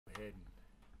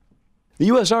The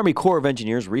U.S. Army Corps of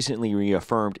Engineers recently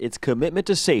reaffirmed its commitment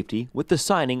to safety with the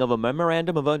signing of a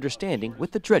Memorandum of Understanding with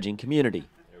the dredging community.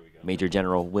 Major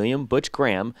General William Butch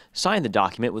Graham signed the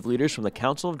document with leaders from the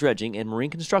Council of Dredging and Marine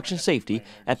Construction Safety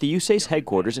at the USACE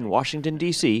headquarters in Washington,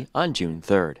 D.C. on June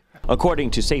 3rd.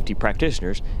 According to safety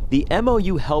practitioners, the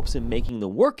MOU helps in making the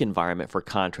work environment for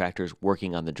contractors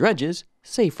working on the dredges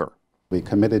safer. We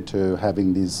committed to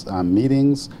having these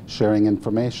meetings, sharing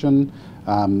information,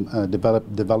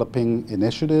 developing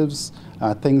initiatives,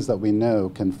 things that we know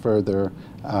can further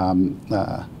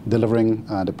delivering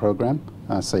the program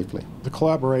safely. The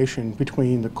collaboration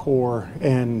between the Corps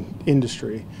and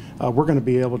industry, we're going to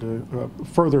be able to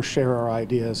further share our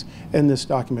ideas, and this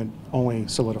document only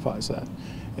solidifies that.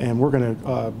 And we're going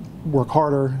to work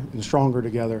harder and stronger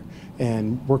together,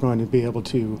 and we're going to be able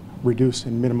to reduce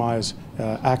and minimize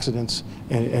accidents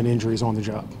and injuries on the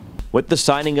job. With the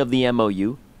signing of the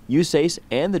MOU, USACE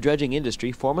and the dredging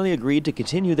industry formally agreed to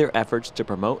continue their efforts to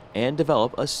promote and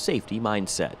develop a safety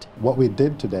mindset. What we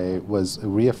did today was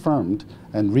reaffirmed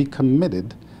and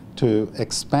recommitted to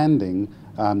expanding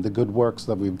the good works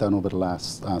that we've done over the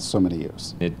last so many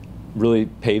years. It really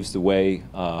paves the way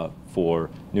for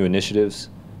new initiatives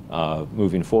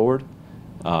moving forward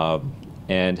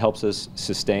and helps us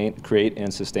create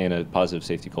and sustain a positive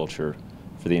safety culture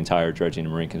for the entire dredging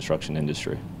and marine construction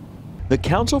industry. The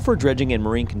Council for Dredging and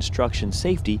Marine Construction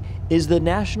Safety is the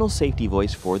national safety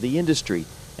voice for the industry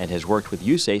and has worked with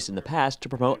USACE in the past to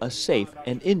promote a safe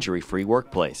and injury-free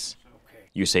workplace.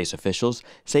 USACE officials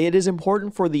say it is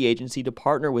important for the agency to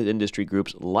partner with industry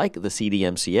groups like the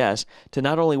CDMCS to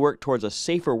not only work towards a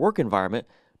safer work environment,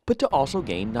 but to also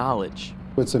gain knowledge.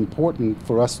 It's important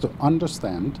for us to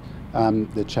understand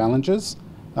the challenges,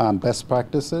 best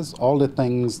practices, all the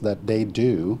things that they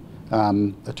do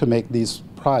to make these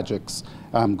projects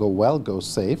go well, go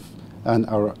safe, and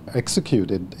are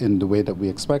executed in the way that we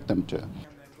expect them to.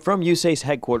 From USACE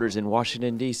headquarters in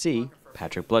Washington, D.C.,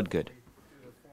 Patrick Bloodgood.